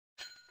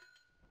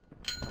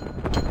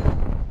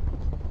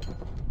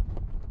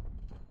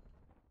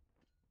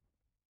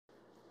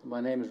My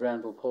name is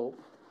Randell Pope.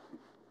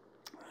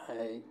 I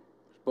was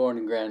born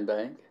in Grand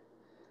Bank,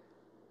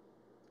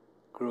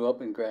 grew up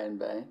in Grand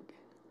Bank,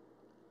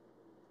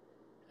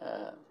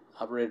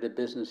 operated a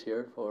business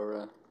here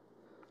for,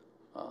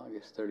 I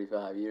guess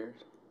 35 years,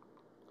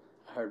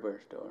 a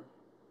hardware store,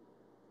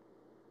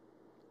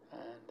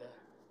 and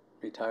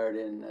retired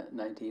in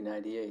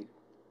 1998.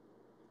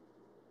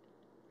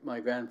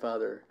 My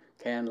grandfather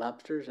canned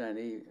lobsters, and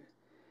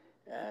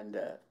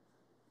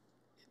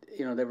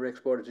they were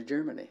exported to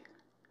Germany.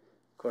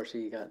 Of course,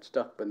 he got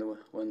stuck when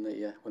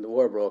the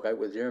war broke out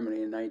with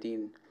Germany in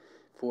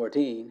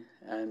 1914,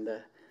 and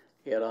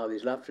he had all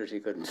these lobsters he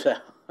couldn't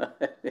sell.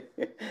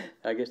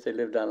 I guess they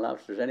lived on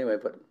lobsters anyway,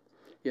 but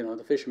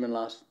the fishermen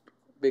lost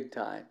big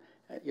time.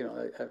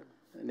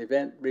 An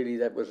event really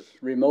that was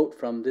remote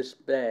from this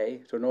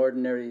bay, so an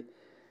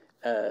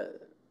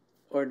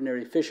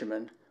ordinary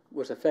fisherman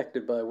was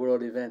affected by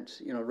world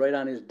events. Right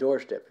on his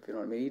doorstep. If you know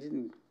what I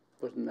mean.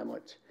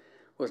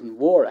 Wasn't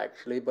war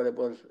actually, but it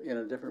was in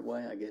a different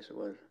way. I guess it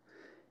was.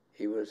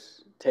 He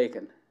was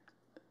taken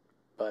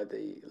by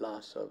the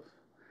loss of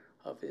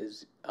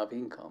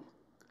income.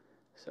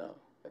 So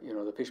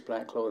the fish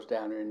plant closed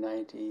down in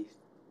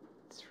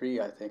 '93,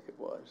 I think it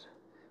was,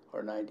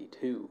 or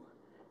 '92,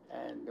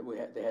 and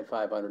they had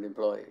 500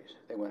 employees.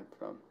 They went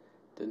from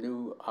the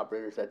new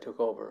operators that took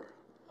over,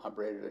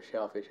 operated a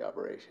shellfish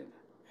operation,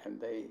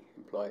 and they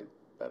employed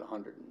about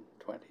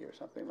 120 or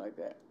something like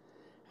that.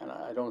 And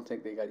I don't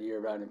think they got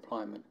year-round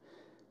employment.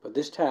 But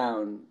this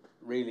town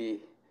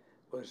really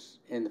was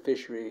in the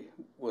fishery,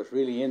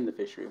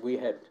 We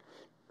had,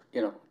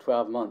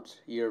 12 months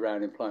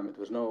year-round employment.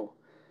 There was no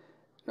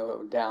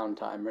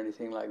downtime or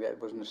anything like that. It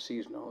wasn't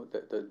seasonal.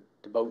 The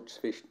boats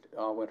fished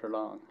all winter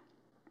long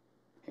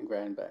in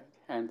Grand Bank,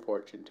 and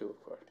Fortune too,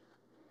 of course.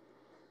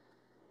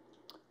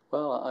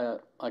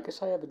 Well, I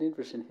guess I have an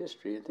interest in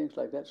history and things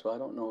like that, so I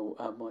don't know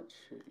how much,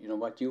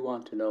 what you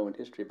want to know in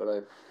history,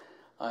 but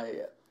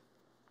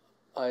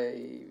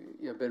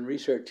I've been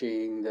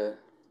researching the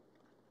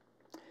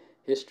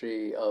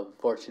history of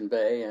Fortune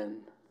Bay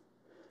and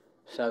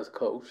South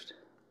Coast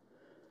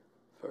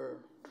for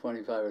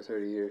 25 or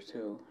 30 years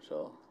too,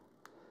 so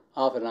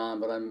off and on,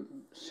 but I'm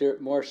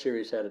more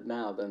serious at it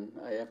now than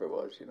I ever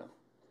was,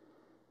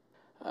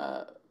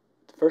 The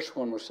first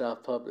one was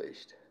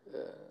self-published,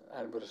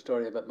 and it was a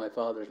story about my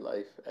father's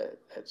life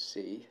at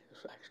sea.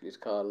 It's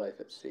called Life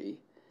at Sea,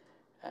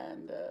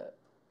 and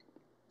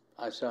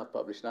I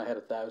self-published, and I had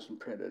 1,000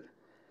 printed.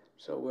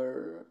 So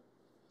we're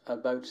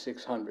about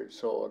 600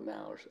 sold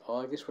now.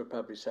 I guess we're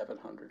probably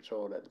 700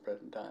 sold at the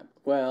present time.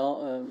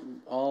 Well,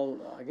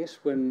 I guess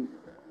when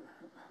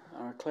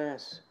our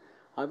class,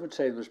 I would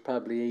say there was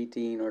probably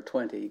 18 or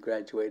 20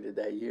 graduated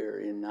that year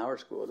in our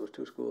school. There was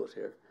two schools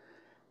here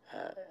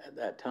at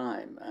that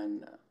time,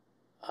 and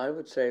I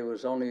would say it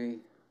was only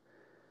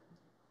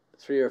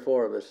 3 or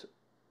 4 of us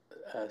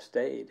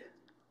stayed.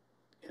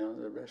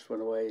 The rest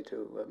went away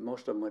to,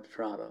 most of them went to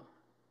Toronto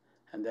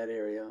and that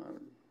area, and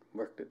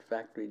worked at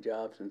factory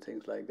jobs and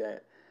things like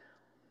that.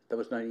 That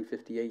was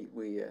 1958.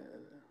 We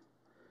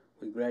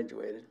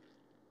graduated.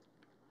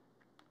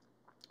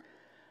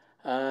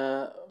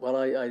 Well,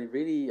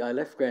 I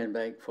left Grand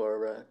Bank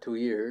for 2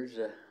 years.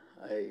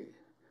 I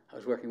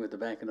was working with the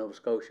Bank of Nova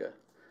Scotia,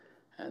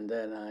 and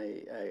then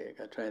I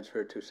got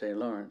transferred to St.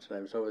 Lawrence, and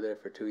I was over there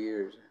for 2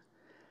 years.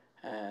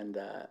 And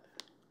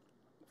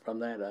from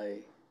that,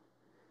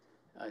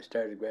 I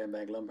started Grand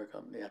Bank Lumber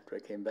Company after I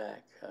came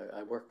back.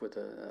 I worked with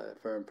a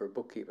firm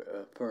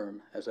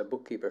as a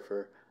bookkeeper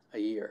for a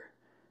year,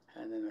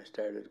 and then I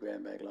started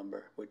Grand Bank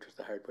Lumber, which was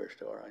the hardware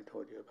store I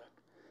told you about,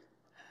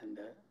 and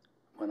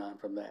went on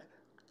from that.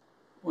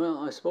 Well,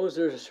 I suppose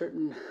there's a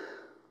certain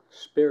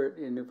spirit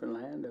in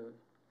Newfoundland of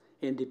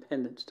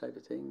independence type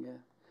of thing.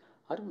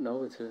 I don't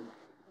know.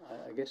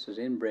 I guess it's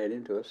inbred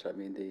into us. I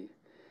mean, the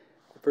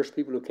first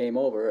people who came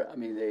over,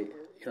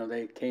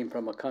 they came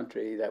from a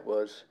country that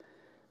was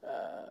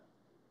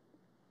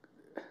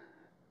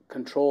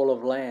control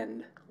of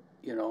land,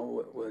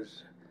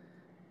 was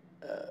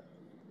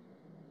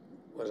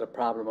a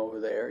problem over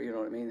there.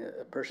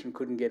 A person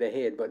couldn't get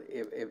ahead, but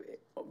if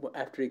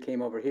after he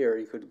came over here,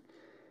 he could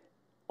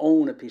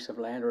own a piece of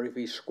land, or if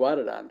he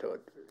squatted onto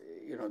it,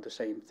 the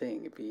same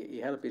thing. If he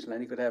had a piece of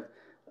land, he could have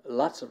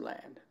lots of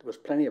land. There was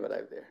plenty of it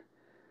out there.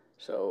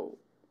 So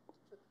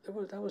that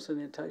was an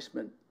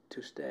enticement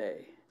to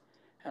stay,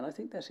 and I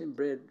think that's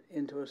inbred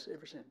into us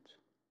ever since.